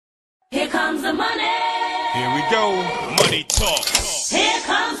comes the money. Here we go. Money talk. Here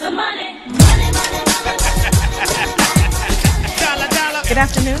comes the money. Money, money, money. Dollar, dollar. Good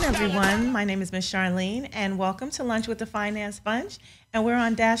afternoon, everyone. My name is Miss Charline, and welcome to Lunch with the Finance Bunch. And we're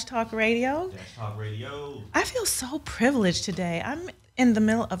on Dash Talk Radio. Dash Talk Radio. I feel so privileged today. I'm in the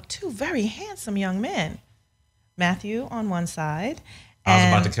middle of two very handsome young men. Matthew on one side. I was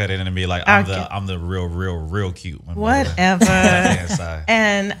about to cut in and be like, I'm the real cute one. Whatever. Side.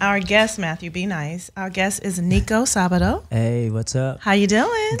 And our guest, Matthew, be nice. Our guest is Nicko Sabado. Hey, what's up? How you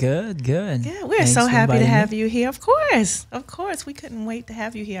doing? Good. Yeah, we're Thanks so for happy to inviting have me. you here. Of course. We couldn't wait to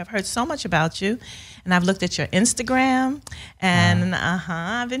have you here. I've heard so much about you, and I've looked at your Instagram, and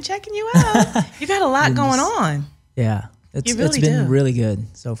I've been checking you out. You got a lot going on. Yeah, it's been really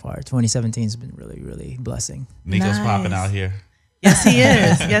good so far. 2017 has been really blessing. Nico's Nice. popping out here. Yes, he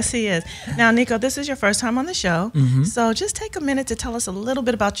is. Yes, he is. Now, Nicko, this is your first time on the show, Mm-hmm. so just take a minute to tell us a little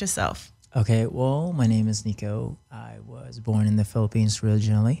bit about yourself. Okay, well, my name is Nicko. I was born in the Philippines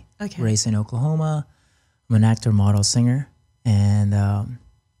originally, raised in Oklahoma. I'm an actor, model, singer, and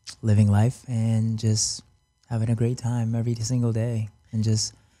living life and just having a great time every single day and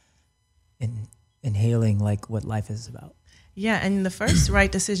just inhaling like what life is about. Yeah, and the first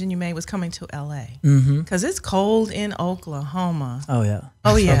right decision you made was coming to LA Mm-hmm. because it's cold in Oklahoma. Oh, yeah.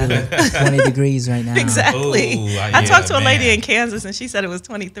 Oh, yeah. Probably like 20 degrees right now. Exactly. Ooh, I talked to a lady man. in Kansas, and she said it was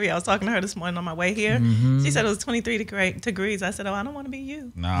 23. I was talking to her this morning on my way here. Mm-hmm. She said it was 23 degrees. I said, oh, I don't want to be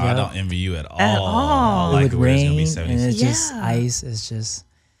you. No, Yeah. I don't envy you at all. At all. Like It would where it's rain gonna be and 76. it's just Yeah. ice. It's just,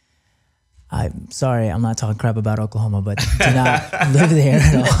 I'm sorry, I'm not talking crap about Oklahoma, but do not live there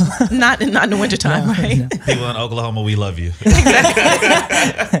at all. Not in the wintertime, right? No. People in Oklahoma, we love you.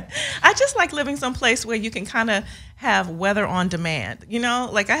 I just like living someplace where you can kind of have weather on demand. You know,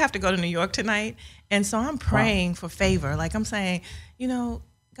 like I have to go to New York tonight, and so I'm praying for favor. Like I'm saying, you know,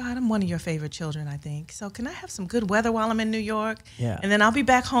 God, I'm one of your favorite children, I think. So can I have some good weather while I'm in New York? Yeah. And then I'll be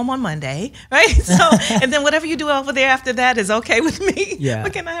back home on Monday, right? So, and then whatever you do over there after that is okay with me. Yeah.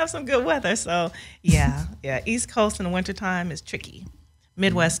 But can I have some good weather? So, yeah. East Coast in the wintertime is tricky.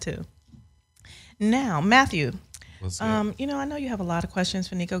 Midwest too. Now, Matthew, What's good? you know, I know you have a lot of questions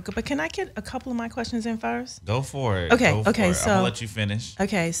for Nicko, but can I get a couple of my questions in first? Go for it. Okay, Go for okay, it. I'm so- gonna let you finish.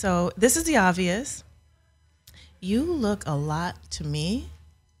 Okay, so this is the obvious. You look a lot to me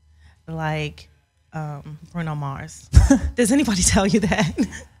like Bruno Mars. Does anybody tell you that?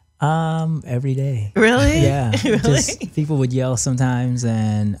 Every day. Really? Yeah. Really? Just people would yell sometimes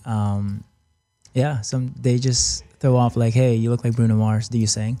and they just throw off like, hey, you look like Bruno Mars. Do you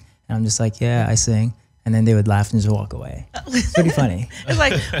sing? And I'm just like, yeah, I sing. And then they would laugh and just walk away. It's pretty funny. It's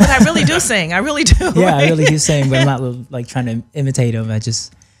like, but I really do sing. I really do. Yeah, right? I really do sing, but I'm not like trying to imitate him. I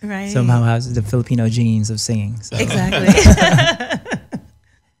just Right. somehow have the Filipino genes of singing. So. Exactly.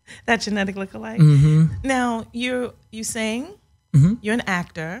 That genetic look-alike. Mm-hmm. Now, you sing, Mm-hmm. you're an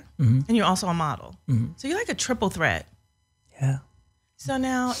actor, Mm-hmm. and you're also a model. Mm-hmm. So you're like a triple threat. Yeah. So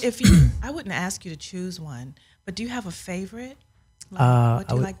now, if you, I wouldn't ask you to choose one, but do you have a favorite? Like, what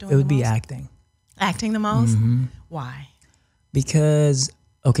do you like doing it would the be most? acting. Acting the most? Mm-hmm. Why? Because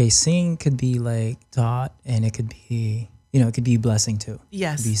singing could be like taught, and it could be, it could be a blessing too.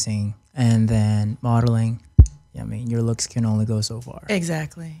 Yes. To be singing, and then modeling. I mean, your looks can only go so far.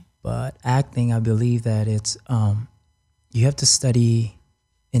 Exactly. But acting, I believe that it's you have to study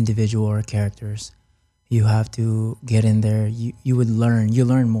individual or characters. You have to get in there. You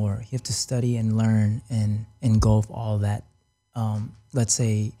learn more. You have to study and learn and engulf all that. Let's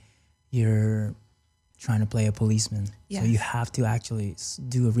say you're trying to play a policeman. Yes. So you have to actually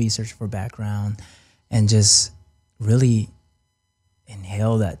do a research for background and just really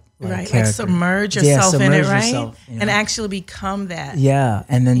inhale that Right. character. Like submerge yourself in it, submerge right? yourself, And actually become that. Yeah,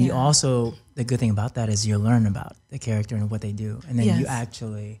 and then you Yeah. also, the good thing about that is you learn about the character and what they do, and then you Yes.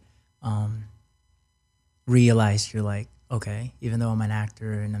 actually realize you're like, okay, even though I'm an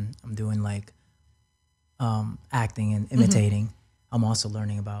actor and I'm doing like acting and imitating, I'm also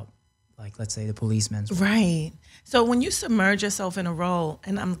learning about, like, let's say the policeman's role. Right. So when you submerge yourself in a role,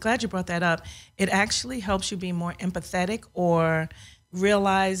 and I'm glad you brought that up, it actually helps you be more empathetic or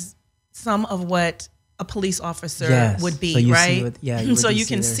realize some of what a police officer Yes. would be, So you see right? what- yeah, you so would you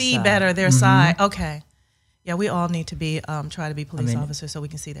can see their see side. better their Mhm. side. Okay. Yeah, we all need to be try to be police mean- officers so we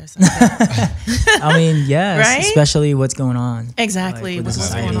can see their side. I mean, yes, Right? especially what's going on. Exactly. Like, with with what's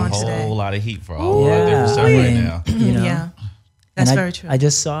society. going on a whole today. lot of heat for Ooh, all that different stuff I right mean, now. you know. Yeah. That's And very true. I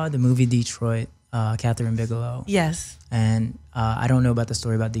just saw the movie Detroit, Catherine Bigelow. yes. And I don't know about the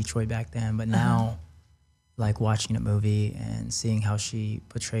story about Detroit back then, but now, like watching the movie and seeing how she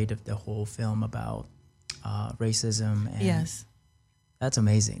portrayed the whole film about racism and Yes. That's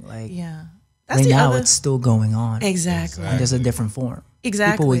amazing. Like Yeah. That's right the now, other. it's still going on. Exactly. And just a different form.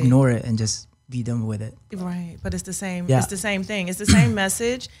 Exactly. People ignore it and just be done with it. Right, but it's the same. Yeah. It's the same thing. It's the same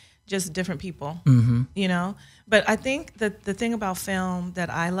message, just different people. You know. But I think that the thing about film that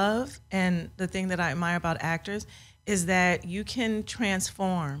I love, and the thing that I admire about actors, is that you can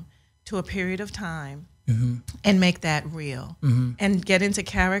transform to a period of time and make that real, and get into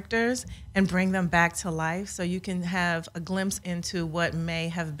characters and bring them back to life, so you can have a glimpse into what may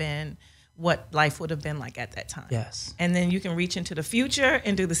have been, what life would have been like at that time. Yes. And then you can reach into the future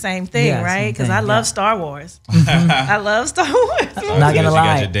and do the same thing, Yeah, right? same Because thing, I love yeah. Star Wars. I love Star Wars. I'm not You gonna got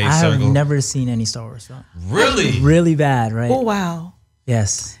lie. your day I have circle. never seen any Star Wars film. Really? Really bad, right? Oh, wow.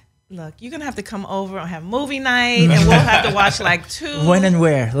 Yes. Look, you're going to have to come over and have movie night, and we'll have to watch like 2. When and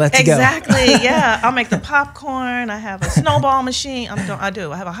where? Let's Exactly, yeah. I'll make the popcorn. I have a snowball machine. I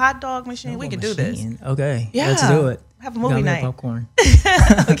do. I have a hot dog machine. go. We can do this. Okay. Yeah. Let's do it. Have a movie Got me night. popcorn.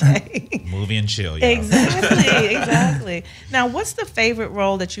 Okay. Movie and chill, y'all. Exactly, exactly. Now, what's the favorite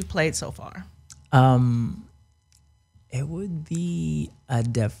role that you've played so far? It would be a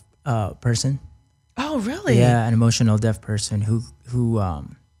deaf person. Oh, really? Yeah, an emotional deaf person who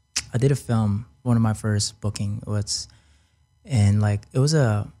I did a film. One of my first booking was, and like it was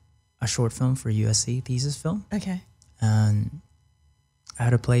a short film for USC thesis film, Okay. and I had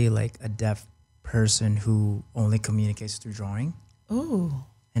to play like a deaf person who only communicates through drawing, Ooh.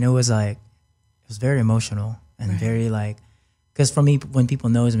 and it was very emotional and very like, because for me, when people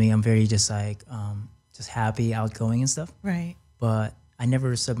knows me, I'm very just like just happy, outgoing and stuff. Right. But I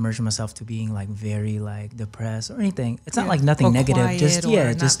never submerged myself to being like very like depressed or anything. It's not Yeah. like nothing Or negative. quiet Just or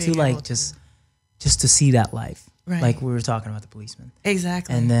not just to being like able to- just to see that life. Right. Like we were talking about the policeman.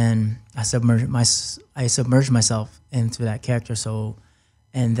 Exactly. And then I submerged myself into that character. So,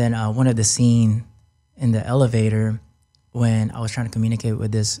 and then one of the scene in the elevator when I was trying to communicate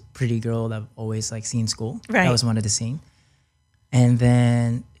with this pretty girl that I've always like seen in school. Right. That was one of the scene. And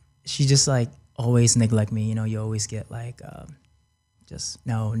then she just like always neglect me. You know, you always get like just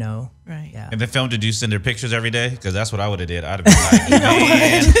no. Right. Yeah. In the film, did you send her pictures every day? Because that's what I would have did. I'd have been like,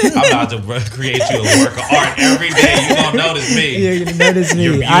 man, I'm about to create you a work of art every day. You gonna notice me. You're gonna notice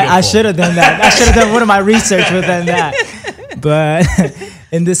You're me. I beautiful. should have done that. I should have done one of my research within that. But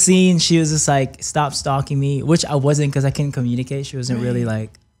in the scene, she was just like, stop stalking me, which I wasn't because I couldn't communicate. She wasn't really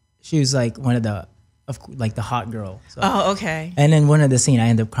like, she was like one of the, like the hot girl. So. Oh, okay. And then one of the scene, I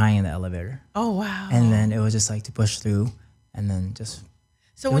ended up crying in the elevator. Oh, wow. And then it was just like to push through and then just.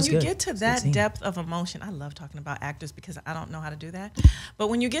 So It when was you good. get to It was a good that scene. depth of emotion, I love talking about actors because I don't know how to do that. But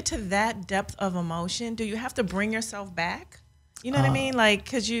when you get to that depth of emotion, do you have to bring yourself back? You know what I mean? Like,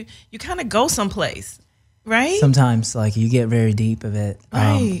 because you kind of go someplace, right? Sometimes like you get very deep of it.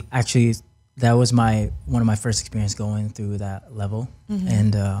 Right. Actually, that was one of my first experience going through that level. Mm-hmm.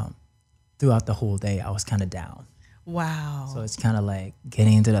 And throughout the whole day, I was kind of down. Wow. So it's kind of like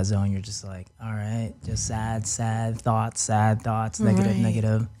getting into that zone. You're just like, all right, just sad thoughts, Right.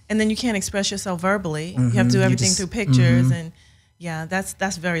 negative. And then you can't express yourself verbally. You have to do everything just- through pictures. And yeah,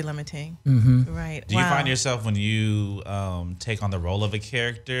 that's very limiting. Right. Do you find yourself when you take on the role of a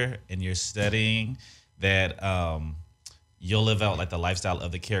character and you're studying that you'll live out like the lifestyle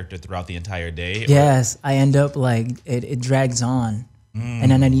of the character throughout the entire day? Yes, I end up like, it drags on.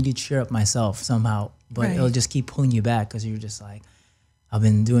 And then I need to cheer up myself somehow. But Right. it'll just keep pulling you back because you're just like, I've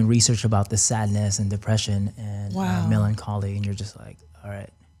been doing research about the sadness and depression and Wow. melancholy. And you're just like, all right,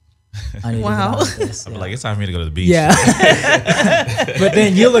 I need Wow. to get out of this. I'm Yeah. like, it's time for me to go to the beach. Yeah. But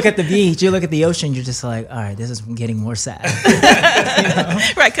then you look at the beach, you look at the ocean, you're just like, all right, this is getting more sad.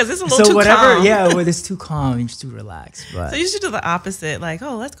 Right, because it's a little So too whatever, calm. yeah, when it's too calm, you're just too relaxed. But So you should do the opposite, like,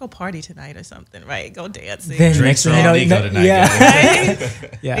 oh, let's go party tonight or something, right? Go dancing. then Drinks next thing you are know, all ego tonight, yeah,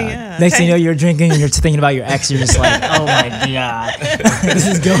 Right? yeah. Yeah. Next thing you know, Okay. you're drinking and you're thinking about your ex. You're just like, oh my god, this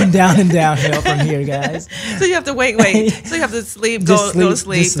is going down and downhill from here, guys. So you have to wait. So you have to sleep, go Just to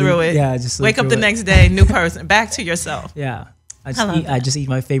sleep just through it. Yeah, just sleep Wake up the through it. next day, new person, back to yourself. Yeah. I love just eat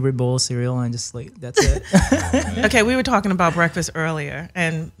my favorite bowl of cereal and just sleep. That's it. Okay, we were talking about breakfast earlier,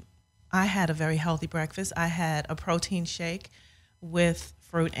 and I had a very healthy breakfast. I had a protein shake with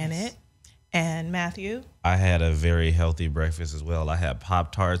fruit in it. And Matthew? I had a very healthy breakfast as well. I had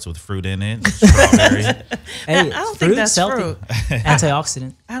Pop-Tarts with fruit in it, strawberry. Hey, I don't think fruit's that's healthy. fruit.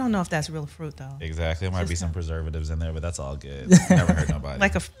 Antioxidant. I don't know if that's real fruit though. Exactly. There might be some preservatives in there, but that's all good. Never hurt nobody.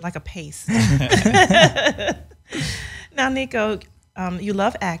 Like a paste. Now, Nico, you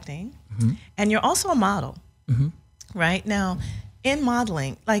love acting, and you're also a model, right? Now, in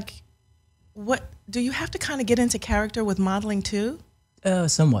modeling, like, what do you have to kind of get into character with modeling too?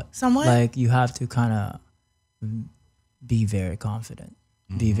 Somewhat. Somewhat? Like you have to kind of be very confident,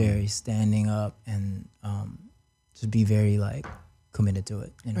 be very standing up, and just be very like committed to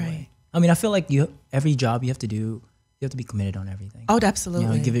it in a way. I mean, I feel like every job you have to do, you have to be committed on everything. Oh, absolutely.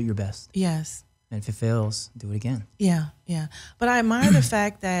 You know, give it your best. Yes. And if it fails, do it again. Yeah, yeah. But I admire the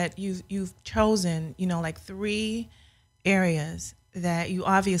fact that you've chosen, you know, like 3 areas that you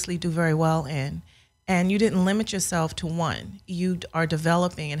obviously do very well in, and you didn't limit yourself to one. You are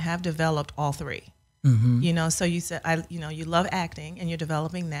developing and have developed all 3. You know, so you said, you love acting and you're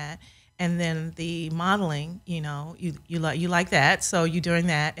developing that. And then the modeling, you know, you like that, so you're doing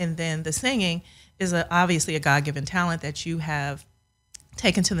that. And then the singing is obviously a God-given talent that you have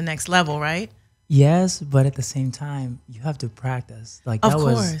taken to the next level, right? Yes, but at the same time, you have to practice. Like that Of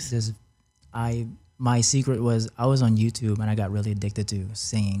course. was just my secret was I was on YouTube and I got really addicted to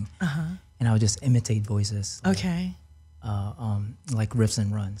singing, and I would just imitate voices. Okay. Like riffs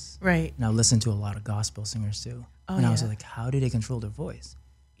and runs. Right. And I listened to a lot of gospel singers too. Oh, and I was yeah. like, how do they control their voice?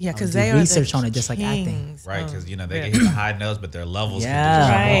 Yeah, because do they are research the on it just like acting. kings Right, of- because you know they can hit the high notes, but their levels Yeah, can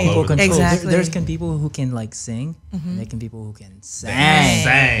just Right. all people over the control. place. Exactly. There's people who can like sing, and there can people who can sing. Sing.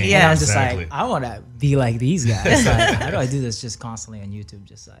 Yeah. And I'm just Exactly. like, I want to be like these guys. Like, how do I do this just constantly on YouTube?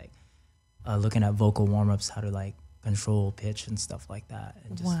 Just like looking at vocal warm-ups, how to like control pitch and stuff like that.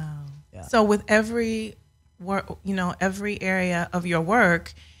 And just, Wow. Yeah. So with every work, you know, every area of your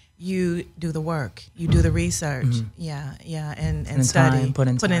work, you do the work, you do the research, yeah, and in study, time, put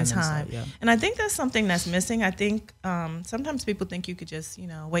in time and time. stuff, yeah. And I think that's something that's missing. I think sometimes people think you could just, you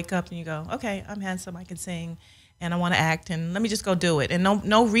know, wake up and you go, okay, I'm handsome, I can sing, and I want to act, and let me just go do it, and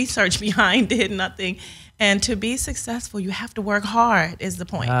no research behind it, nothing. And to be successful, you have to work hard. Is the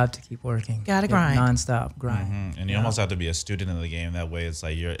point? I have to keep working. Gotta Yeah, grind. nonstop grind. And you almost have to be a student of the game. That way, it's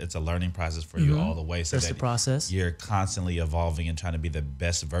like it's a learning process for you all the way. So That's the that process. you're constantly evolving and trying to be the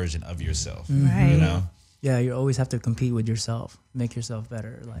best version of yourself. Right. You know, Yeah, you always have to compete with yourself, make yourself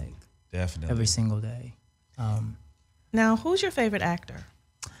better, like definitely. every single day. Now, who's your favorite actor?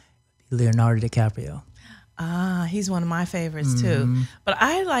 Leonardo DiCaprio. Ah, he's one of my favorites too. But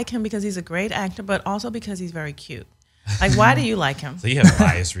I like him because he's a great actor, but also because he's very cute. Like, why do you like him? So you have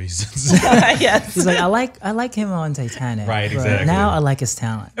bias reasons, Yes. He's like, I like him on Titanic. Right, but exactly. Now I like his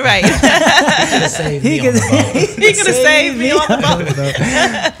talent. Right. save He me on the boat. He could have saved me on the boat.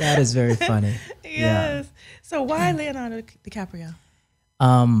 That is very funny. Yes. So why Leonardo DiCaprio?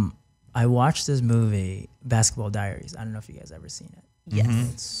 I watched this movie, Basketball Diaries. I don't know if you guys ever seen it. Yes.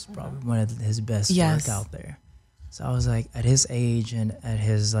 It's probably one of his best Yes. work out there. So I was like, at his age and at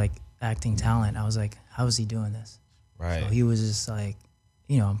his like acting talent, I was like, how is he doing this? Right. So he was just like,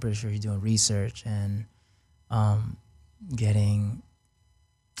 you know, I'm pretty sure he's doing research and getting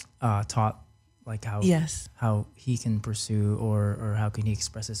taught like Yes. how he can pursue or how can he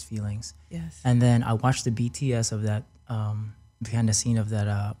express his feelings. Yes. And then I watched the BTS of that behind the scene of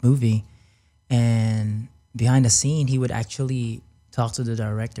that movie, and behind the scene he would actually talk to the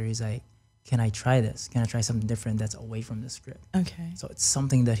director. He's like, can I try this? Can I try something different that's away from the script? Okay. So it's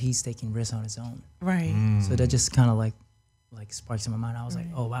something that he's taking risks on his own. Right. So that just kind of like sparks in my mind. I was like,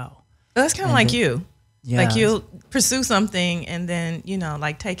 oh wow. That's kind of And like then- you. Yeah. Like you'll pursue something and then, you know,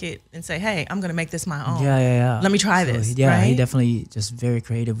 like take it and say, hey, I'm going to make this my own. Yeah. Let me try So, this. Yeah, he right? definitely just very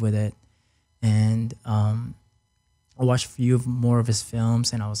creative with it. And I watched a few more of his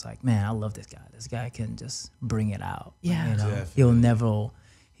films, and I was like, man, I love this guy. This guy can just bring it out. Yeah. You know, Definitely.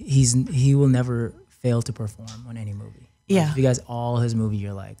 he will never fail to perform on any movie. Yeah. If you guys all his movie,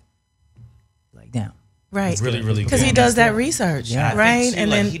 you're like damn. Right. Really, really good. Because he does that research. Yeah. I think, Right. too,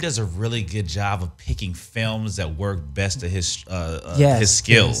 And like, then he does a really good job of picking films that work best to his Yes, his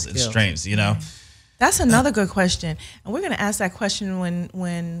skills his and skills. strengths. You know, that's another good question. And we're going to ask that question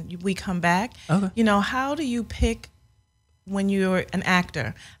when we come back. Okay. You know, how do you pick, when you're an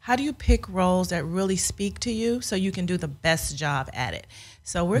actor, how do you pick roles that really speak to you so you can do the best job at it?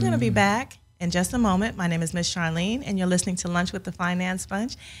 So we're going to be back in just a moment. My name is Miss Charlene, and you're listening to Lunch with the Finance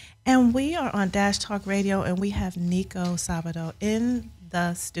Bunch. And we are on Dash Talk Radio, and we have Nicko Sabado in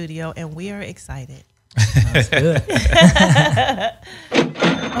the studio, and we are excited. That's good.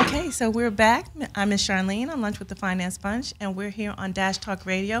 Okay, so we're back. I'm Miss Charlene on Lunch with the Finance Bunch, and we're here on Dash Talk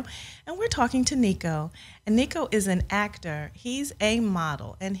Radio, and we're talking to Nicko. And Nicko is an actor. He's a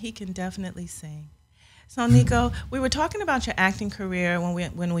model, and he can definitely sing. So, Nicko, we were talking about your acting career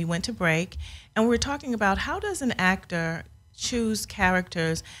when we went to break, and we were talking about how does an actor choose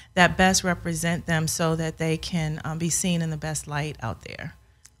characters that best represent them so that they can be seen in the best light out there.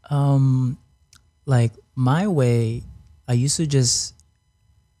 Like my way, I used to just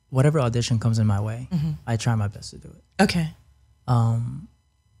whatever audition comes in my way, I try my best to do it. Okay.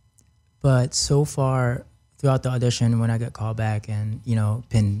 But so far throughout the audition, when I got called back and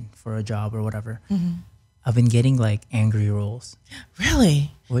pinned for a job or whatever, I've been getting like angry roles.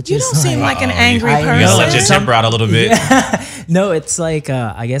 Really? Which You is don't seem like an angry I- person. You gotta let your temper out a little bit. No, it's like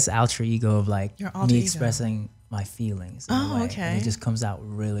I guess alter ego of like Your alter me ego. expressing my feelings. In a Oh, way, okay. And it just comes out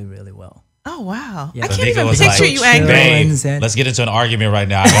really, really well. Oh, wow. Yeah. I So can't Nico even was picture like, you angry. Babe, Villains and- let's get into an argument right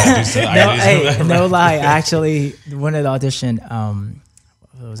now. I gotta do something. I No, gotta do hey, something. no lie. Actually, one of the audition,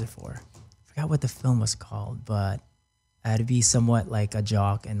 what was it for? I forgot what the film was called, but I had to be somewhat like a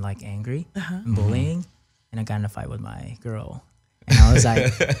jock and like angry and bullying. And I got in a fight with my girl. And I was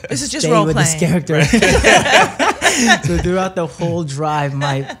like, This is just stay role with this playing. character. So throughout the whole drive,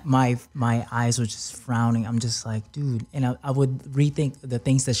 my eyes were just frowning. I'm just like, dude. And I would rethink the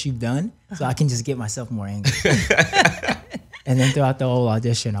things that she'd done so I can just get myself more angry. And then throughout the whole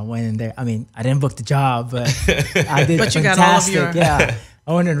audition, I went in there. I mean, I didn't book the job, but I did But you fantastic. got all of your- Yeah.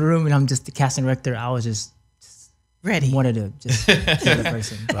 I went in the room and I'm just the casting director. I was just Ready. wanted to just kill the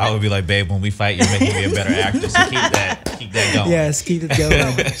person. But I would be like, babe, when we fight, you're making me a better actor. So keep that going. yes, keep it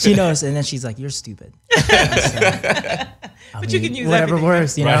going. She knows, and then she's like, "You're stupid." But you can use whatever everything.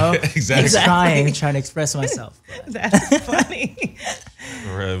 works, you know. Right, exactly. Just trying to express myself. That's funny.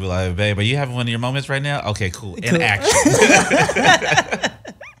 We're be like, babe, are you having one of your moments right now? Okay, cool. In Cool. action.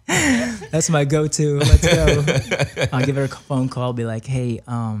 That's my go-to. Let's go. I'll give her a phone call. Be like, "Hey,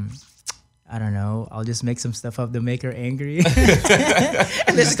 I don't know. I'll just make some stuff up to make her angry." And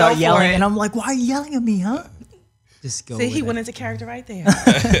And just start go for yelling, it. and I'm like, "Why are you yelling at me, huh?" Just go. See, with he it. went into character right there.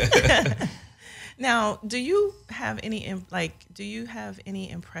 Now, do you have any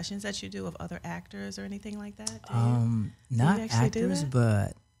impressions that you do of other actors or anything like that? Do you? Not actually do actors, that?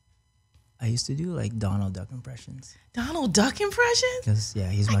 but I used to do like Donald Duck impressions. Donald Duck impressions? Because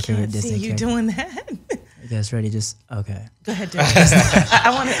he's my I favorite can't see Disney you character. doing that. You guys ready? Just okay. Go ahead, do it.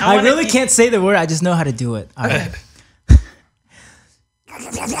 I want to. I really can't say the word. I just know how to do it. All right.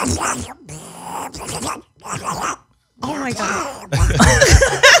 Oh my god!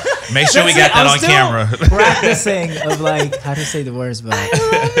 Make sure we got that on camera. Practicing of like how to say the words, but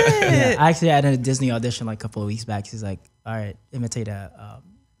yeah, actually I had a Disney audition like a couple of weeks back. He's like, "All right, imitate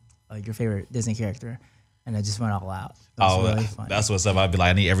your favorite Disney character," and I just went all out. It was really funny. That's what's up. I'd be like,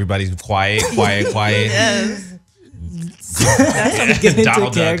 I need everybody quiet. Yes. That's what Get into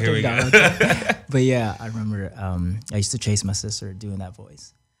Donald Duck, character, here we go. Donald Duck. But yeah, I remember I used to chase my sister doing that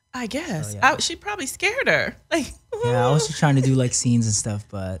voice. I guess. So, yeah. She probably scared her. Like, Yeah, I was just trying to do like scenes and stuff,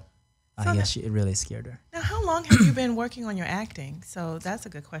 but So I guess it really scared her. Now, how long have you been working on your acting? So that's a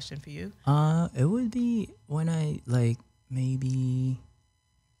good question for you. It would be when I like maybe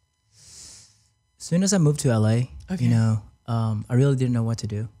as soon as I moved to LA. Okay. You know, I really didn't know what to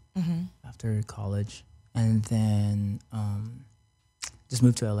do after college, and then just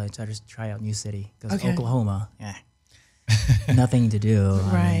moved to LA to just try out new city because Okay. Oklahoma, nothing to do. I mean,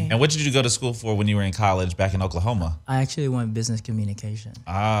 Right. And what did you go to school for when you were in college back in Oklahoma? I actually went business communication.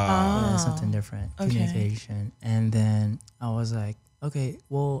 Ah, Yeah, something different. okay. Communication. And then I was like, okay,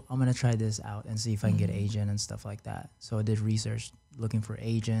 well, I'm going to try this out and see if I can get an agent and stuff like that. So I did research looking for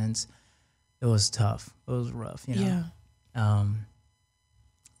agents. It was tough. It was rough, you know. Yeah.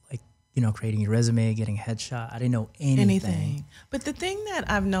 Like, you know, creating your resume, getting a headshot. I didn't know anything. But the thing that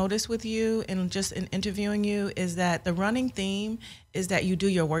I've noticed with you and just in interviewing you is that the running theme is that you do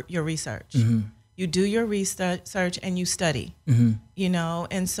your work, your research. You do your research and you study, you know?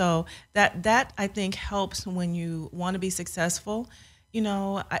 And so that I think helps when you want to be successful. You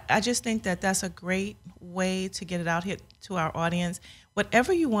know, I just think that that's a great way to get it out here to our audience.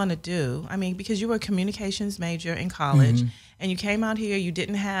 Whatever you want to do, I mean, because you were a communications major in college and you came out here, you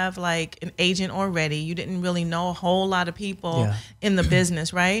didn't have like an agent already. You didn't really know a whole lot of people Yeah. in the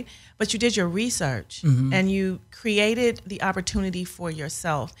business, right? But you did your research and you created the opportunity for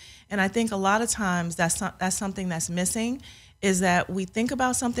yourself. And I think a lot of times that's something that's missing is that we think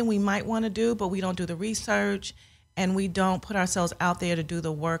about something we might want to do, but we don't do the research and we don't put ourselves out there to do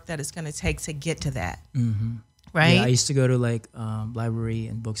the work that it's going to take to get to that. Right? Yeah, I used to go to like library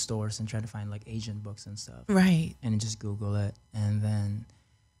and bookstores and try to find like agent books and stuff. Right. And just Google it. And then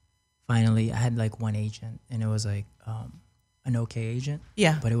finally I had like one agent and it was like an okay agent.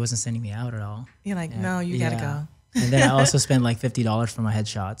 Yeah. But it wasn't sending me out at all. You're like, Yeah. no, you got to go. And then I also spent like $50 for my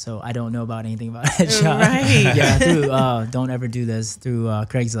headshot, so I don't know about anything about headshot. Right. Yeah, through don't ever do this through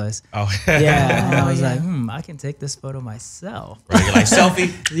Craigslist. oh, Yeah, and I was yeah. like, I can take this photo myself. right. You're like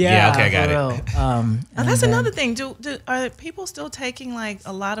selfie. Yeah, okay, got for it. real. Now, And that's then- another thing. Are people still taking like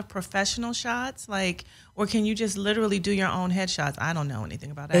a lot of professional shots, like, or can you just literally do your own headshots? I don't know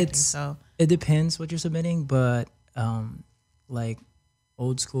anything about acting, so It depends what you're submitting, but like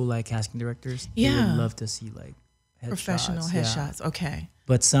old school like casting directors, they Yeah. would love to see like headshots. Professional Yeah. headshots. Okay.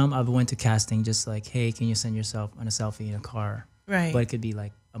 But some I went to casting just like, hey, can you send yourself on a selfie in a car? Right. But it could be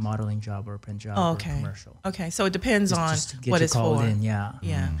like a modeling job or a print job Oh, or okay. a commercial. Okay. So it depends on Just to get what you it's called for. in, yeah.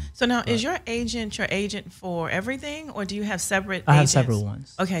 Yeah. So now, is your agent for everything, or do you have separate I have agents? several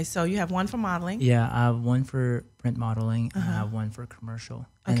ones. Okay. So you have one for modeling. Yeah, I have one for print modeling and I have one for commercial.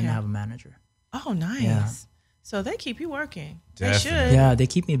 And then Okay. I have a manager. Oh, nice. Yeah. So they keep you working. Definitely. They should. Yeah, they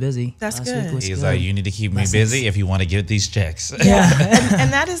keep me busy. That's Last week good. was He's good. like, you need to keep me busy if you want to get these checks. Yeah.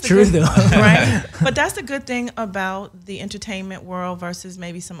 And that is the True, good, though. right? But that's the good thing about the entertainment world versus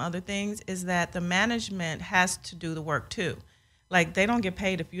maybe some other things is that the management has to do the work too. Like they don't get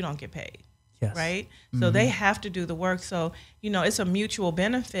paid if you don't get paid. Yes. Right? So they have to do the work. So, it's a mutual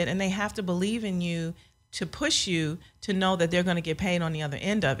benefit and they have to believe in you to push you to know that they're going to get paid on the other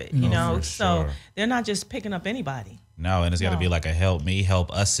end of it, for So sure. they're not just picking up anybody. No, and it's got to be like a help me,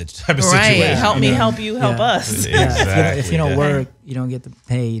 help us type of Right. situation. Help me, help you, help Yeah. us. Yeah, Exactly. if you don't yeah. work, you don't get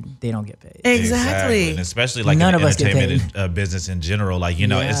paid. They don't get paid. Exactly. And especially like None in of the us get entertainment business in general, like, it's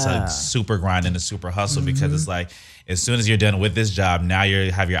Yeah. a super grind and a super hustle because it's like, as soon as you're done with this job, now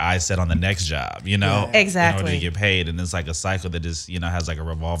you have your eyes set on the next job, Exactly. in order to get paid. And it's like a cycle that just, has like a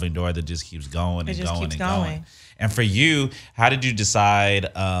revolving door that just keeps going It and just going keeps and going. going. And for you, how did you decide,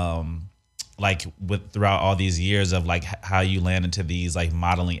 like throughout all these years of like how you land into these like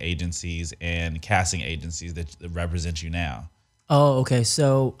modeling agencies and casting agencies that represent you now? Oh, okay.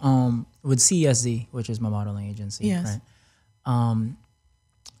 So with CSZ, which is my modeling agency, Yes. right?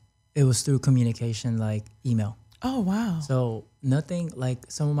 It was through communication, like email. Oh, wow. So nothing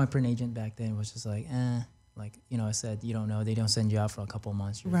like some of my print agent back then was just like, like, I said, you don't know, they don't send you out for a couple of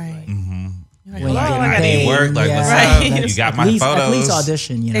months. You're Right. Like, You're like, when you hello, get I gotta paid. eat. Work, like, what's up? You Let's got at my least, At least photos.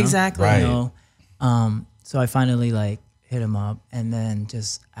 audition, Exactly. Right. So I finally like hit him up and then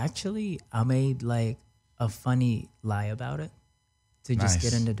just actually I made like a funny lie about it to just Nice.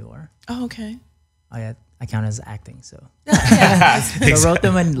 get in the door. Oh, okay. I count as acting, so. Yeah. So I wrote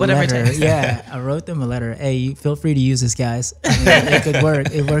them a Whatever it letter. takes. Yeah, I wrote them a letter. Hey, you feel free to use this, guys. I mean, it could work.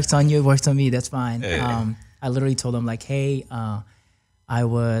 It works on you. It works on me. That's fine. I literally told them like, hey, I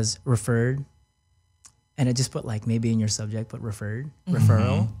was referred, and I just put like maybe in your subject, put referred,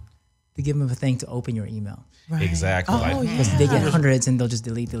 referral, to give them a thing to open your email Right. Exactly. Oh, Like- yeah. because they get hundreds and they'll just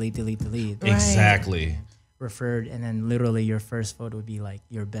delete. Right. Exactly. Referred, and then literally your first photo would be like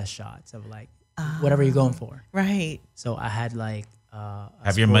your best shots of like whatever you're going for. Right. So I had like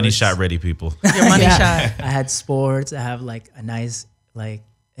Have your money sports. shot ready, people. Your money Yeah. shot. I had sports. I have like a nice like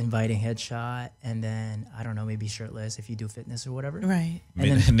inviting headshot, and then I don't know, maybe shirtless if you do fitness or whatever. Right.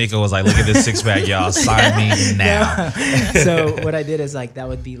 Nico was like, look at this six pack, y'all. Sign me now. So what I did is like that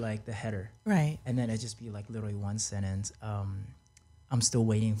would be like the header, Right. and then it'd just be like literally one sentence. I'm still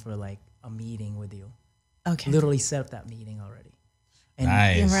waiting for like a meeting with you. Okay. Literally set up that meeting already. And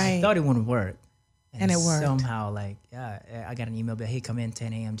Nice. Right. I thought it wouldn't work. And it worked. Somehow, like, yeah, I got an email, but hey, come in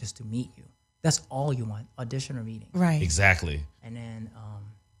 10 a.m. just to meet you. That's all you want, audition or meeting. Right. Exactly. And then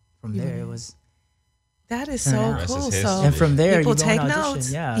from there, it was. That is Turn so out. cool. Rest is So history. And from there, people you go take on audition.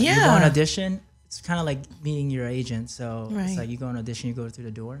 notes. Yeah. Yeah. You go on audition. It's kind of like meeting your agent. So Right. it's like you go on audition, you go through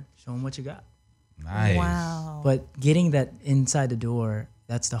the door, show them what you got. Nice. Wow. But getting that inside the door,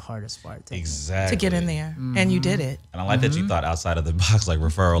 that's the hardest part. technically. Exactly. To get in there. And you did it. And I like that you thought outside of the box, like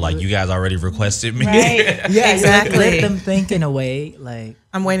referral, like you guys already requested me. Right. Yeah, Exactly. Let them think in a way like,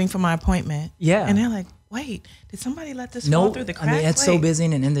 I'm waiting for my appointment. Yeah. And they're like, wait, did somebody let this no, fall through the cracks? I mean, it's so Wait. busy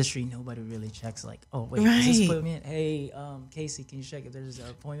in an industry, nobody really checks like, oh, wait, is this Right. appointment? Hey, Casey, can you check if there's an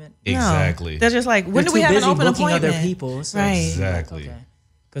appointment? No. Exactly. They're just like, when They're do we too have an busy open booking appointment? other people. So Right. it's like, Exactly. okay.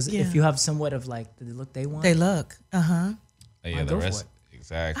 Because Yeah. if you have somewhat of like the look they want, They look. Uh-huh. Yeah, I'll the go for rest. it.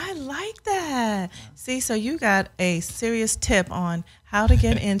 Exactly. I like that. See, so you got a serious tip on how to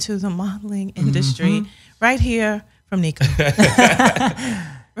get into the modeling industry right here from Nicko.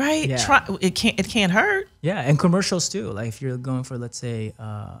 Right? Yeah. Try it can't hurt. yeah, and commercials too. Like if you're going for, let's say,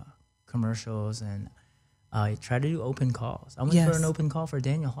 commercials, and try to do open calls. I went Yes. for an open call for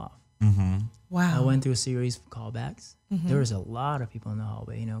Daniel Hoff. Wow. I went through a series of callbacks. There was a lot of people in the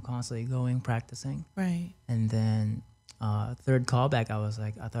hallway, constantly going, practicing. Right. And then third callback, I was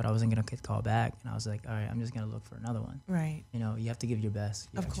like, I thought I wasn't gonna get called back, and I was like, all right, I'm just gonna look for another one. Right. You have to give your best.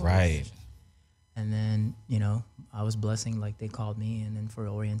 Of course. Right. And then I was blessing, like they called me, and then for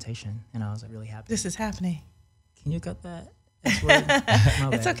orientation, and I was like really happy. This is happening. Can you cut that? S word? My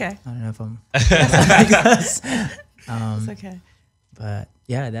It's bad. okay. I don't know if I'm. It's okay. But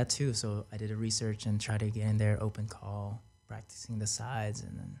yeah, that too. So I did a research and try to get in there, open call, practicing the sides,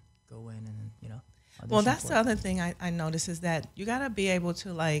 and then go in and Well, that's the other thing I notice is that you got to be able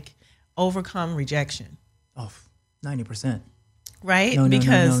to like overcome rejection, Oh, 90%. right? No,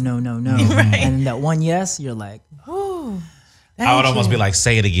 because no. Right. And that one yes, you're like, Ooh, I would thank almost you. be like,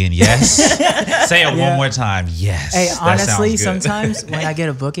 say it again. Yes. Say it one more time. Yes. hey, That sounds honestly, good. sometimes when I get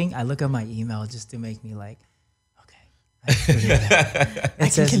a booking, I look at my email just to make me like, okay, I figured it out.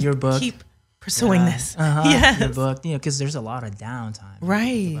 It says you're booked. Keep pursuing this. You're Yes. booked. You know, because there's a lot of downtime. If you Right.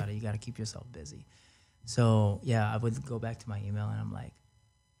 think about it, you got to keep yourself busy. So yeah, I would go back to my email and I'm like,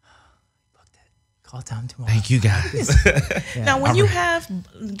 booked it. Call time tomorrow. Thank you guys. Yeah. Now, when you have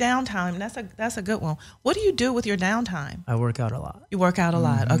downtime, that's a good one. What do you do with your downtime? I work out a lot. You work out a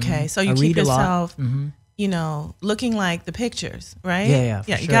lot. Okay, so you I keep read a lot. yourself, you know, looking like the pictures, right? Yeah,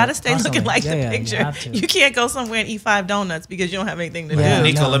 for You sure. got to stay Constantly. looking like Yeah, the you picture. have to. You can't go somewhere and eat 5 donuts because you don't have anything to Yeah. do.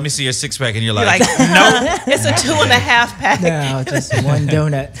 Nico, no. let me see your 6-pack. And you're You're like, like, nope, it's a 2.5 pack. No, just one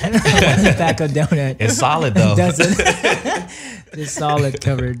donut. One pack of donut. it's solid though. Doesn't. Just solid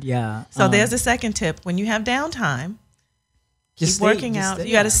covered. Yeah. So there's the second tip. When you have downtime, just keep working out.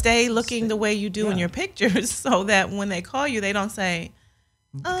 You got to stay looking Stay. the way you do in Yeah. your pictures so that when they call you, they don't say,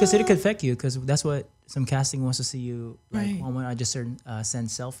 because it could affect you. Because that's what some casting wants to see you. Like Right. when I just send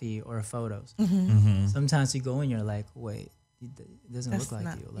selfie or photos. Mm-hmm. Sometimes you go in, you're like, wait, it doesn't that's look like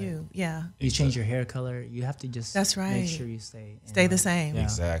not you. Like, you. Yeah, You change your hair color. You have to just That's right. make sure you stay stay the line. same. Yeah.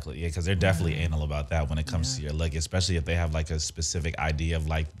 Exactly. Yeah, because they're definitely anal about that when it comes to your look, especially if they have like a specific idea of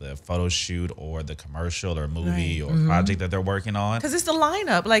like the photo shoot or the commercial or movie Right. or project that they're working on. Because it's the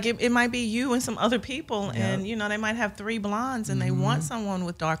lineup. Like it might be you and some other people, and you know they might have 3 blondes, and they want someone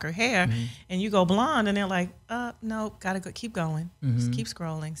with darker hair, and you go blonde, and they're like, nope, gotta go, keep going, just keep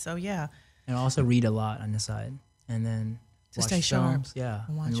scrolling. So yeah, And also read a lot on the side, and then To watch stay sharp films. Yeah, and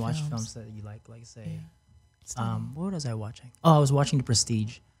and watch watch films. films that you like say. What was I watching? Oh, I was watching The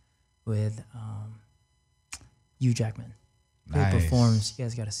Prestige with Hugh Jackman. Great Nice. performance. You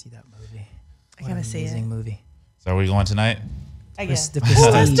guys got to see that movie. I gotta see it. Amazing movie. So are we going tonight? I guess. The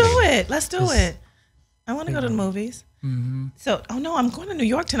Ooh, let's Prestige. do it. Let's do it. I want to go to the movies. So, oh no, I'm going to New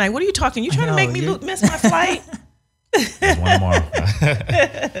York tonight. What are you talking? You trying to know, make me you're- miss my flight? There's one more.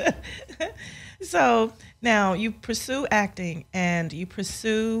 So now you pursue acting and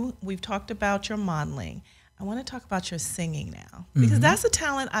we've talked about your modeling. I want to talk about your singing now because that's a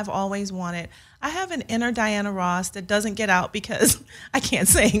talent I've always wanted. I have an inner Diana Ross that doesn't get out because I can't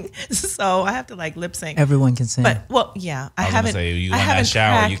sing. So I have to like lip sync. Everyone can sing. But well, yeah, I I was gonna haven't. say, you I in that haven't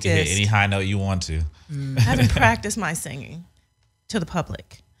shower, you can hit practiced. any high note you want to. I haven't practiced my singing to the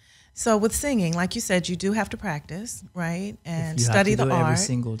public. So with singing, like you said, you do have to practice, right? And you study have to the do it art. every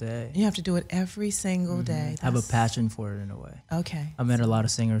single day. You have to do it every single day. Have a That's- passion for it in a way. Okay. I met a lot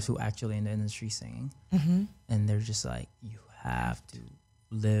of singers who actually in the industry singing, Mm-hmm. and they're just like, you have to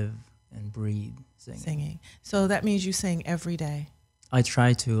live and breathe singing. Singing. So that means you sing every day. I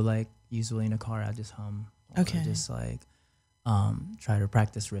try to, like, usually in a car I just hum. Or Okay. just like try to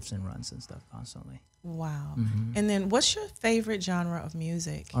practice riffs and runs and stuff constantly. Wow. And then what's your favorite genre of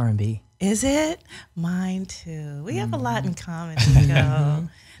music? R&B. Is it? Mine too. We have a lot in common, Nico.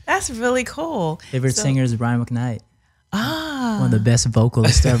 That's really cool. Favorite So- singer is Brian McKnight. Ah. One of the best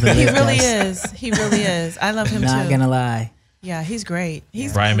vocalists to ever live. He really guys. is. He really is. I love him Not too. gonna lie. Yeah, he's great.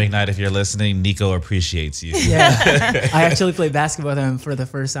 He's Brian McKnight, if you're listening, Nico appreciates you. Yeah. I actually played basketball with him for the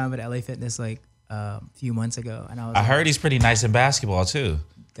first time at LA Fitness like a few months ago, and I was I like, heard he's pretty nice in basketball too.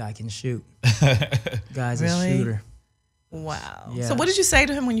 guy can shoot. Guy's Really? a shooter. wow. Yeah. So what did you say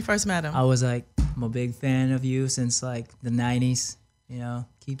to him when you first met him? I was like, I'm a big fan of you since like the 90s. You know,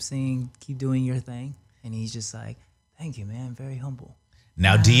 keep singing, keep doing your thing. And he's just like, thank you, man. Very humble.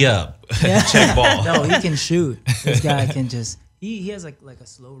 Now D up. Check ball. No, he can shoot. This guy can just, he has like a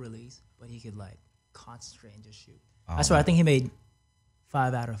slow release, but he could like concentrate and just shoot. That's why I think he made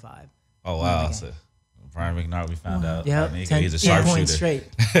 5 out of 5. Oh wow. Okay. So Brian McKnight, we found out. Yeah, about Nico. He's a 10 points sharpshooter.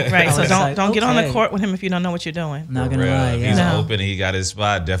 straight. Right. I So was don't like, don't get on the okay. court with him if you don't know what you're doing. Not For gonna real. lie, If yeah. he's No. open and he got his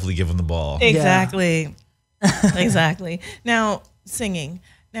spot, definitely give him the ball. Exactly. Exactly. Now singing.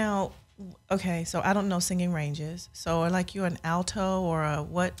 Now, okay. So I don't know singing ranges. So like you're an alto or a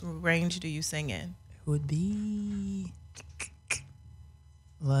what range do you sing in? It would be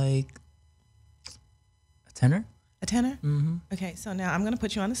like a tenor. A tenor. Mm-hmm. Okay. So now I'm gonna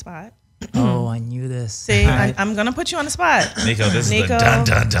put you on the spot. Oh, I knew this. See, All right. I'm gonna put you on the spot. Nico, this is the Nico. dun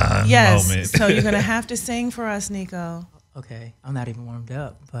dun dun Yes. moment. So you're gonna have to sing for us, Nico. Okay, I'm not even warmed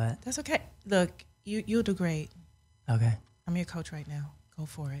up, but That's okay. Look, you'll do great. okay. I'm your coach right now. Go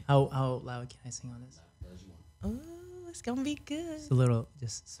for it. How loud can I sing on this? Oh, it's gonna be good. It's a little,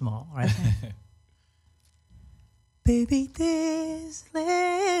 just small, all right? Baby, this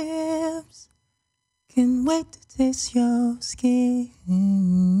lips Can't wait to taste your skin.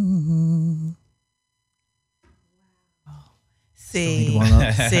 See, warm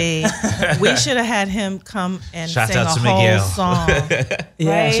up. see, we should have had him come and Shout sing out a to whole Miguel. song.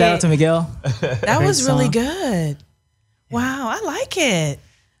 Yeah, Right? shout out to Miguel. That Great was really song. good. Wow, I like it.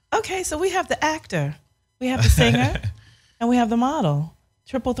 Okay, so we have the actor, we have the singer, and we have the model.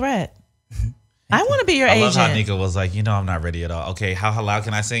 Triple threat. I want to be your I agent. love how Nicko was like, I'm not ready at all. Okay, how loud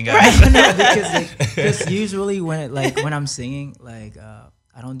can I sing, guys? Because usually when I'm singing,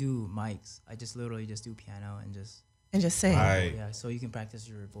 I don't do mics. I just literally just do piano and just And just sing. Right. yeah. So you can practice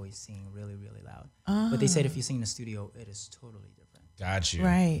your voice singing really really loud. But they said if you sing in the studio, it is totally different. Got you.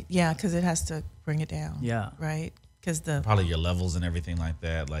 Right. Yeah, because it has to bring it down. Yeah. Right. Because the Probably your levels and everything like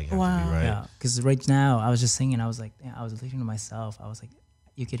that, like have to Wow. be right. Yeah, because right now I was just singing. I was like, I was listening to myself. I was like,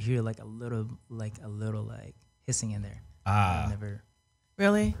 you could hear like a little hissing in there. Ah. I've never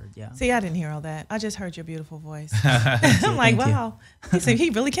really. heard. Yeah. See, I didn't hear all that. I just heard your beautiful voice. I'm like, Thank you. wow, he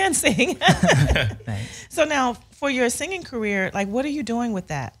really can sing. Thanks. So now, for your singing career, like, what are you doing with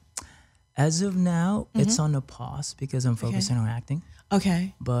that? As of now, it's on a pause because I'm focusing on acting.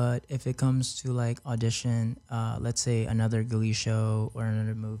 Okay. But if it comes to like audition, let's say another Glee show or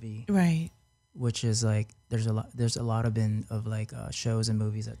another movie, Right. which is like there's a lot of shows and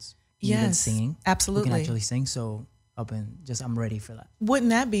movies that's even Yes. singing. Absolutely. You can actually sing. So I'm ready for that. Wouldn't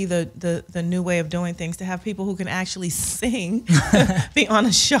that be the new way of doing things, to have people who can actually sing be on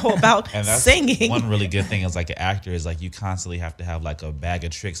a show about And that's singing? one really good thing as like an actor is like you constantly have to have like a bag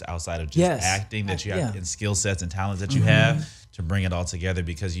of tricks outside of just Yes. acting that you have Yeah. and skill sets and talents that you have to bring it all together,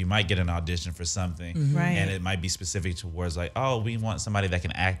 because you might get an audition for something Right. and it might be specific towards like, oh, we want somebody that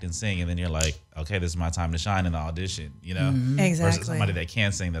can act and sing, and then you're like, okay, this is my time to shine in the audition, versus Exactly. somebody that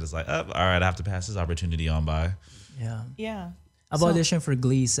can sing that is like, oh, all right, I have to pass this opportunity on by. Yeah. Yeah. I've So- auditioned for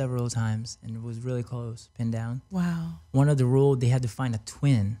Glee several times and it was really close, pinned down. Wow. One of the rule, they had to find a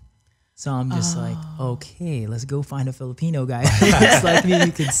twin. So I'm just like, Oh. okay, let's go find a Filipino guy just like me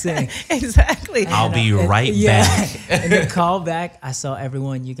who can sing. Exactly. I'll be And- right yeah. back. And then call back, I saw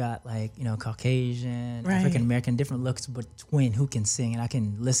everyone, you got like, Caucasian, Right. African American, different looks, but twin who can sing and I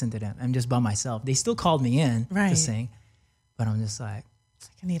can listen to them. I'm just by myself. They still called me in Right. to sing, but I'm just like,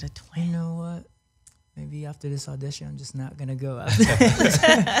 I need a you twin. know what? Maybe after this audition, I'm just not gonna go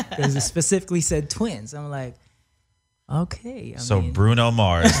because it specifically said twins. I'm like, okay. So mean, Bruno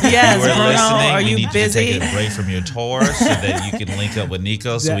Mars, if Yes, you were Bruno, listening, are we you need busy? you to take a break from your tour so that you can link up with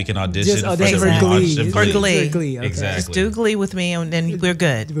Nicko so we can audition just audition for for the Glee. relaunch of For Glee. Glee. For Glee, okay. Exactly. Just do Glee with me, and then we're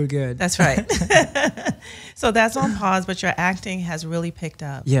good. We're good. That's right. So that's on pause, but your acting has really picked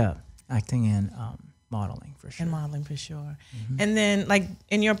up. Yeah, acting and modeling for sure. And modeling for sure. And then, like,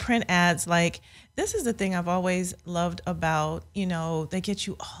 in your print ads, like, this is the thing I've always loved about, they get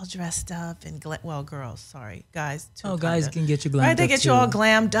you all dressed up and girls, sorry, guys too. Oh, guys kinda. can get you glammed right? They up get you too. all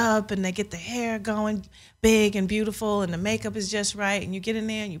glammed up, and they get the hair going big and beautiful, and the makeup is just right, and you get in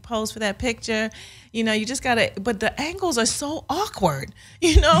there and you pose for that picture. You just gotta. But the angles are so awkward,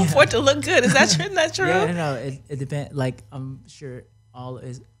 for it to look good. Is that true? Isn't that true? Yeah, no, it depends. Like I'm sure all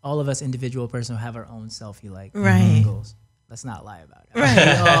of us individual person have our own selfie Right. angles. Let's not lie about it. Right.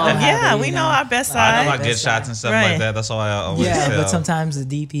 We all have Yeah, it, we you know our best I side. know my good Best shots side. and stuff Right. like that. That's all I always Yeah, tell. but sometimes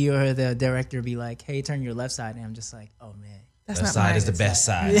the DP or the director be like, "Hey, turn your left side," and I'm just like, "Oh man." That's left not side right. is the best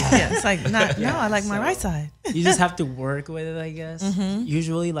side. Yeah, it's like no, I like my right side. You just have to work with it, I guess. Mm-hmm.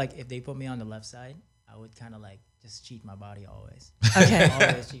 Usually, like if they put me on the left side, I would kind of like just cheat my body always. Okay.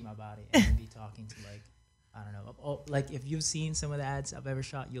 Always cheat my body and be talking to like, I don't know. Like if you've seen some of the ads I've ever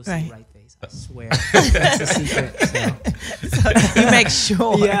shot, you'll see Right. right face. I swear, that's the secret. So. You make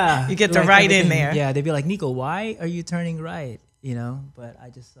sure you get the like right in everything. there. Yeah, they'd be like, "Nicko, why are you turning right?" But I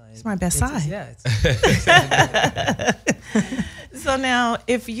just like It's my best side. Yeah, So now,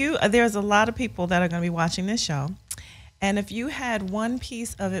 there's a lot of people that are going to be watching this show, and if you had one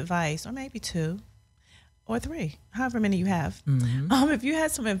piece of advice, or maybe two, or three, however many you have, if you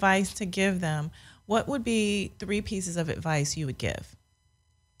had some advice to give them, what would be 3 pieces of advice you would give?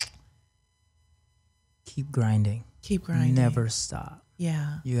 keep grinding. Keep grinding. Never stop.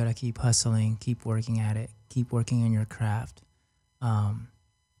 Yeah. You gotta keep hustling, keep working at it, keep working on your craft,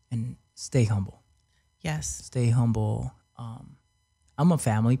 and stay humble. Yes. Stay humble. I'm a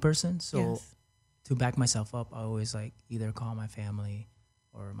family person, so Yes. to back myself up, I always like either call my family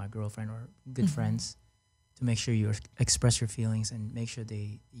or my girlfriend or good friends to make sure you express your feelings and make sure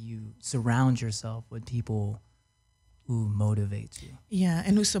you surround yourself with people who motivate you. Yeah,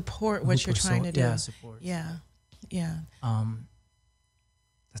 and who support what Who you're trying to do. Yeah, support. Yeah. Yeah.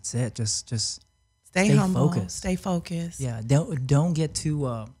 That's it. Just Stay Stay humble. focused. Stay focused. yeah. Don't get too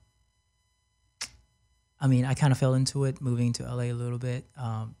I mean, I kind of fell into it moving to LA a little bit.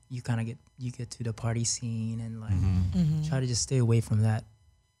 You kind of get to the party scene and like try to just stay away from that.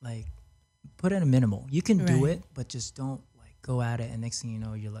 Like, put in a minimal. You can do Right. it, but just don't like go at it. And next thing you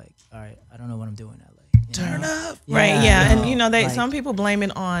know, you're like, all right, I don't know what I'm doing in LA. You Turn know? up. Right, yeah. And like, some people blame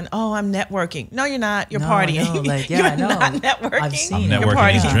it on, oh, I'm networking. No, you're not. You're No, partying. no, like, you're yeah, no. not networking. I've I'm seen You're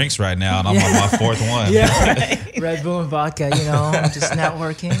networking these partying. drinks right now, and I'm on my fourth one. Red Bull and vodka, you know, I'm just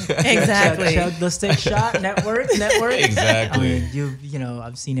networking. Exactly. Chug, let's take a shot. Network. Exactly. I mean, you know,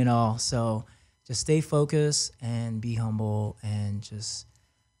 I've seen it all. So just stay focused and be humble and just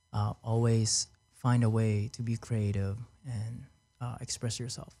always find a way to be creative and express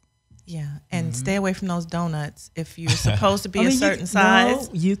yourself. Yeah, and stay away from those donuts. If you're supposed to be I mean, a certain size,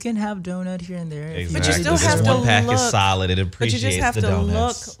 you can have donut here and there. if Exactly. But you still This have to one pack is look- solid. It but you appreciates just have the to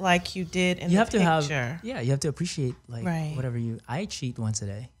donuts. look like you did in You the have to picture. have, you have to appreciate like Right. whatever I cheat once a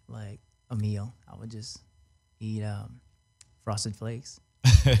day, like a meal. I would just eat Frosted Flakes.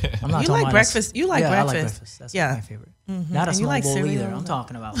 I'm not You talking like about breakfast. You like I like breakfast. breakfast. That's Yeah. my favorite. Not a And you small like bowl cereal. either. I'm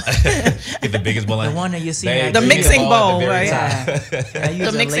talking about like, Get the biggest bowl. the one that you see. They- next The to they you. get mixing the ball bowl, at right? very top. I use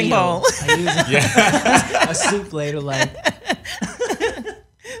The a mixing ladle. bowl. I use a soup ladle. Like,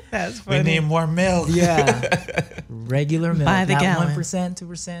 That's We funny. need more milk. yeah, regular milk. By the not gallon. 1%,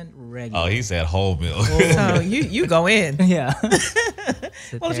 2%, regular. Oh, he said whole milk. So you go in. yeah.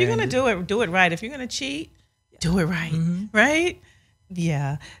 Well, if you're gonna do it right. If you're gonna cheat, do it right. Right?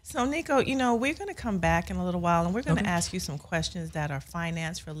 Yeah. So Nico, we're gonna come back in a little while and we're gonna ask you some questions that are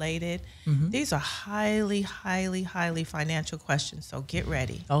finance related. These are highly, highly, highly financial questions. So get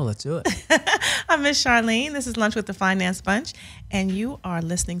ready. Oh, let's do it. I'm Miss Charlene. This is Lunch with the Finance Bunch, and you are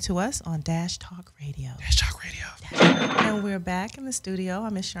listening to us on Dash Talk Radio. Shock Radio. And we're back in the studio.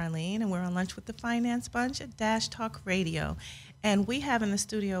 I'm Miss Charlene, and we're on Lunch with the Finance Bunch at Dash Talk Radio. And we have in the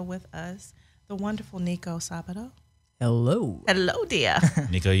studio with us the wonderful Nicko Sabado. Hello. Hello, dear.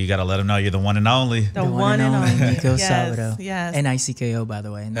 Nico, you got to let him know you're the one and only. The one and only. Nicko Yes, Sabado. yes. Nicko, by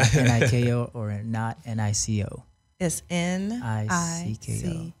the way. Not Niko or not Nico. It's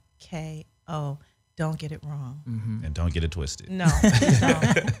Nicko. Don't get it wrong. And don't get it twisted. No.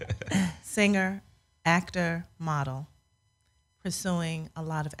 Don't. Singer, actor, model. Pursuing a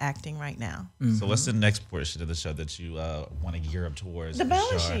lot of acting right now. So what's the next portion of the show that you want to gear up towards? The for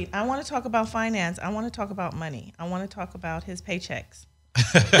balance sure? sheet. I want to talk about finance. I want to talk about money. I want to talk about his paychecks.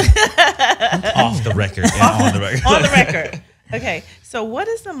 Off the record and on the record. On the record. Okay. So what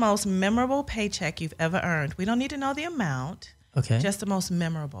is the most memorable paycheck you've ever earned? We don't need to know the amount. Okay. Just the most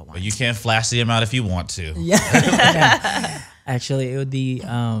memorable one. But you can't flash the amount if you want to. Yeah. Actually, it would be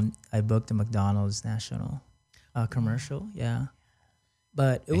I booked a McDonald's national commercial. Yeah.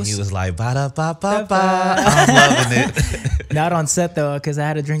 But it And was he was like, ba da ba ba ba. I'm loving it. not on set though, because I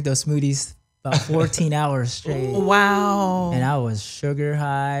had to drink those smoothies about 14 hours straight. Wow. And I was sugar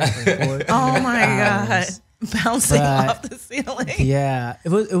high for 14 Oh my hours. God. Bouncing But- off the ceiling. Yeah, it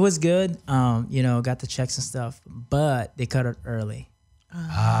was good. Got the checks and stuff, but they cut it early.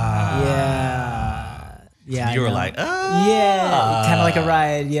 Yeah. You I were know. like, oh. Yeah, kind of like a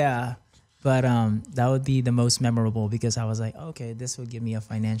ride. Yeah, but that would be the most memorable because I was like, okay, this would give me a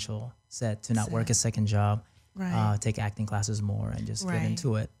financial set to not work a second job, Right. take acting classes more, and just Right. get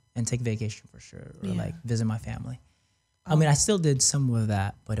into it and take vacation for sure, or Yeah. like visit my family. I mean, I still did some of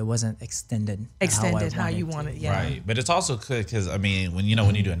that, but it wasn't extended. Extended how how you to. wanted. Yeah. Right, but it's also good because I mean, when you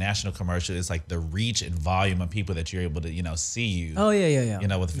do a national commercial, it's like the reach and volume of people that you're able to see you. Oh yeah.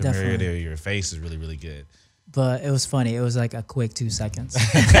 With the Definitely. familiarity of your face is really really good. But it was funny. It was like a quick 2 seconds.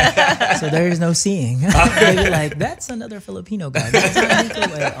 So there is no seeing. They'd be like, that's another Filipino guy. That's not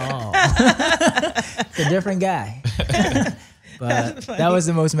Nico at all. It's a different guy. But that was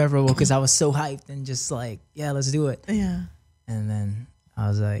the most memorable because I was so hyped and just like, yeah, let's do it. Yeah. And then I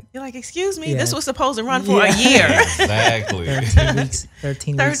was like, You're like, excuse me, Yeah. this was supposed to run for a Yeah. year. Exactly. 13 weeks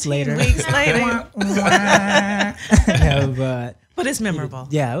 13 later. weeks later. No, but But it's memorable.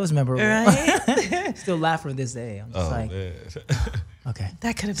 yeah, it was memorable. Right? Still laugh for this day. I'm just Oh like, man. okay,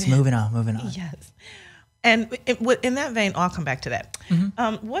 That could have just been. moving on. Yes. And in that vein, I'll come back to that.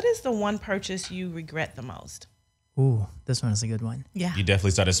 What is the one purchase you regret the most? Ooh, this one is a good one. Yeah. You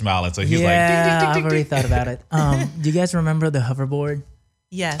definitely started smiling, so he's like, Yeah, I've already thought about it. Do you guys remember the hoverboard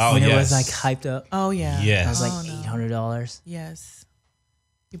Yes. Oh, when it yes. was like hyped up? Oh, yeah. Yes. It was like Oh, no. $800. Yes.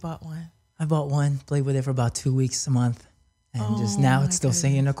 You bought one. I bought one, played with it for about 2 weeks, a month, and just Oh, now my it's still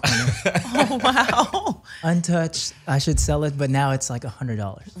sitting in the corner, Oh, wow. untouched. I should sell it, but now it's like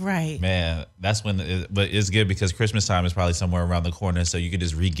 $100. Right. man, that's when. But it's good because Christmas time is probably somewhere around the corner, so you can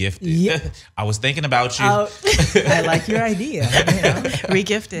just regift it. Yeah. I was thinking about you. I like your idea. You know?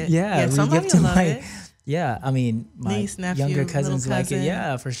 Regift it. Yeah, Somebody regift will to love my it. Yeah, I mean, my Niece, nephew, younger little cousins like cousin. it.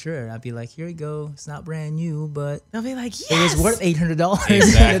 Yeah, for sure. I'd be like, here you go. It's not brand new, but They'll be like, yes. it was worth $800 at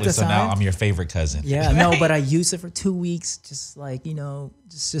Exactly. the So now time. I'm your favorite cousin. Yeah, no, Right. but I used it for 2 weeks, just like,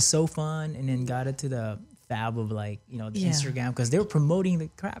 just so fun, and then got it to the fab of like, the Yeah. Instagram, because they were promoting the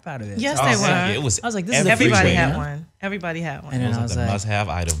crap out of it. Yes, So Oh, they heck, were. it was. I was like, this is a Everybody free had way, one. Everybody had one. And It then was I like was the like, must-have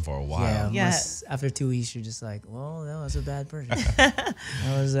item for a while. yeah, Yes. after 2 weeks, you're just like, well, that was a bad purchase. I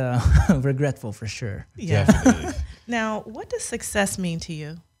was regretful for sure. Yeah. Definitely. Now, what does success mean to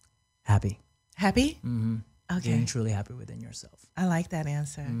you? Happy. Happy? Mm-hmm. Okay. Being truly happy within yourself. I like that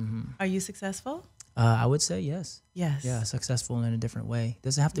answer. Mm-hmm. Are you successful? I would say yes. Yes. Yeah, successful in a different way.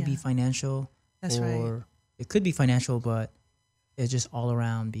 Doesn't have to be Yeah. financial. That's or right. It could be financial, but it's just all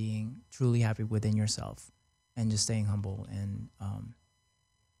around being truly happy within yourself and just staying humble and,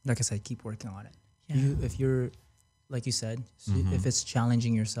 like I said, keep working on it. Yeah. If you're, like you said, if it's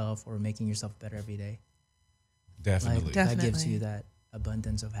challenging yourself or making yourself better every day, Definitely. like, that gives Definitely. you that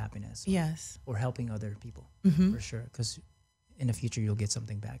abundance of happiness. Yes. Or helping other people Mm-hmm. for sure. Because in the future, you'll get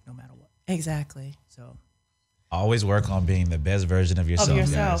something back no matter what. Exactly. So, Always work on being the best version of yourself. Of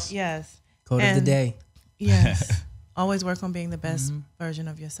yourself. guys. Yes. quote of the And- day. Yes. Always work on being the best Mhm. version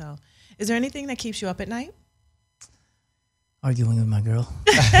of yourself. Is there anything that keeps you up at night? Arguing with my girl.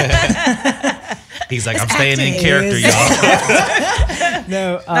 He's like, I'm staying in acting. character, y'all.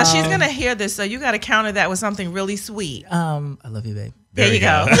 No. Now she's gonna hear this, so you got to counter that with something really sweet. I love you, babe. There you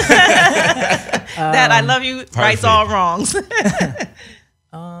go. That I love you rights Perfect. all wrongs.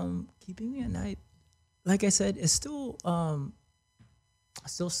 Keeping me at night, like I said, it's still I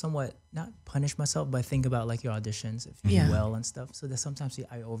still somewhat not punish myself, but I think about like your auditions if you Yeah. do well and stuff. So that sometimes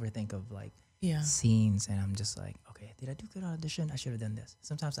I overthink of like Yeah. scenes, and I'm just like, okay, did I do good on audition? I should have done this.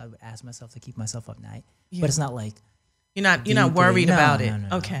 Sometimes I would ask myself to keep myself up night, Yeah. but it's not like You're not worried about it.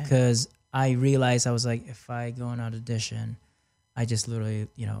 Okay. Because I realized I was like, if I go on audition, I just literally,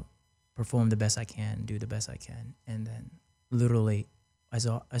 perform the best I can, do the best I can, and then literally, as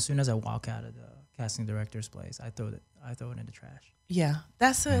soon as I walk out of the casting director's place, I throw it in the trash. Yeah.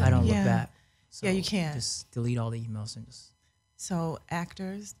 That's a I don't yeah. look back. So Yeah, you can't. Just delete all the emails and just. So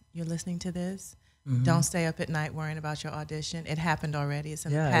actors, you're listening to this. Mhm. Don't stay up at night worrying about your audition. It happened already. It's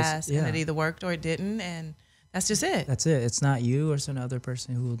in Yeah, the it's- past, and yeah. it either worked or it didn't, and that's just it. That's it. It's not you or some other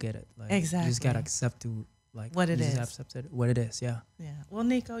person who will get it. Like, You just Exactly. gotta accept What it you just is. accept it, what it is. Yeah. Yeah. Well,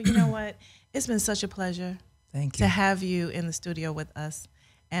 Nico, you know what? It's been such a pleasure Thank to you. have you in the studio with us,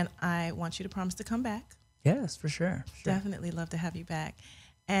 and I want you to promise to come back. Yes, for sure. Definitely love to have you back.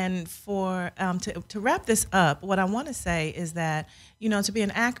 And for to wrap this up, what I want to say is that to be an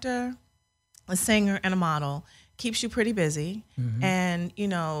actor, a singer, and a model keeps you pretty busy, and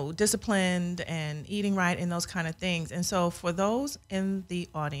disciplined and eating right and those kind of things. And so for those in the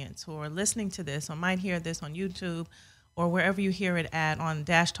audience who are listening to this or might hear this on YouTube or wherever you hear it at on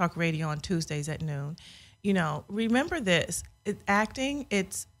Dash Talk Radio on Tuesdays at noon, remember this: acting,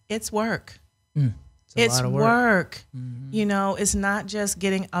 it's work. It's a lot of work. It's not just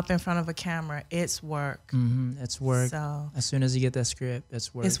getting up in front of a camera. It's work. It's work. So, As soon as you get that script,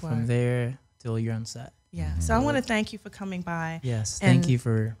 it's work. It's From work. there till you're on set. yeah. So I want to thank you for coming by Yes. And- Thank you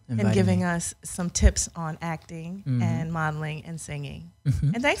for inviting and giving me. us some tips on acting and modeling and singing.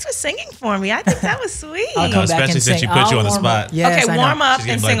 And thanks for singing for me. I think that was sweet. I'll No, come back especially and since sing. you put you I'll on the warm spot. up. Yes, Okay, I know. warm up She's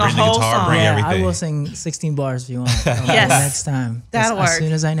and gonna be sing a like, bring the whole guitar, song. bring Yeah, I everything. will sing 16 bars if you want. Yes. Next time. That'll As work.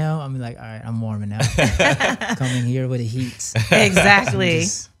 soon as I know, I'm like, all right, I'm warming up. Coming here with the heat. Exactly.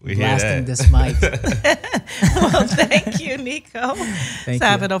 Just We hear blasting that. this mic. Well, thank you, Nico Thank you.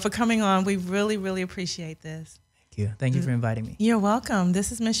 Sabado, for coming on. We really, really appreciate this. Thank you. Thank you for inviting me. You're welcome.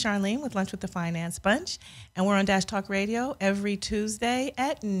 This is Miss Charlene with Lunch with the Finance Bunch, and we're on Dash Talk Radio every Tuesday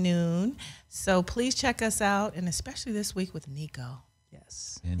at noon. So please check us out, and especially this week with Nico.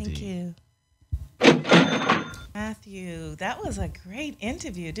 Yes. Indeed. Thank you. Matthew, that was a great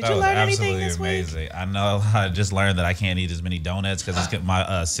interview. Did That you was learn anything absolutely this amazing. I know. I just learned that I can't eat as many donuts because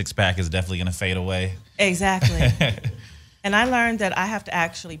my six pack is definitely gonna fade away. week? Exactly. And I learned that I have to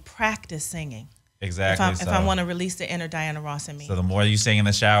actually practice singing Exactly. if I want to release the inner Diana Ross in me. So the more you sing in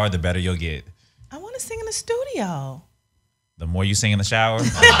the shower, the better you'll get. I want to sing in the studio. The more you sing in the shower,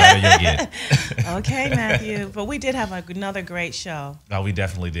 the better you'll get. Okay, Matthew. But we did have another great show. Oh, we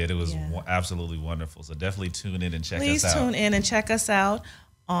definitely did. It was Yeah. absolutely wonderful. So definitely tune in and check Please us out. tune in and check us out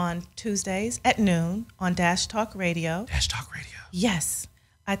on Tuesdays at noon on Dash Talk Radio. Dash Talk Radio. Yes,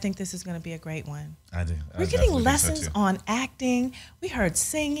 I think this is going to be a great one. I do. I We're definitely getting think so, lessons too. on acting. We heard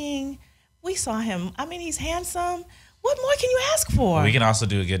singing. We saw him. I mean, he's handsome. What more can you ask for? We can also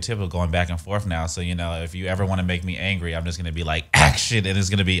do a good tip of going back and forth now. So, if you ever want to make me angry, I'm just going to be like, action, and it's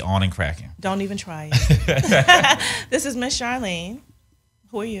going to be on and cracking. Don't even try it. This is Miss Charlene.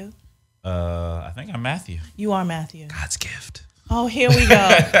 Who are you? I think I'm Matthew. You are Matthew. God's gift. Oh, here we go.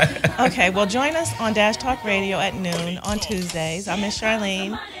 Okay, well, join us on Dash Talk Radio at noon on Tuesdays. I'm Miss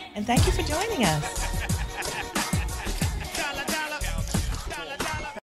Charlene, and thank you for joining us.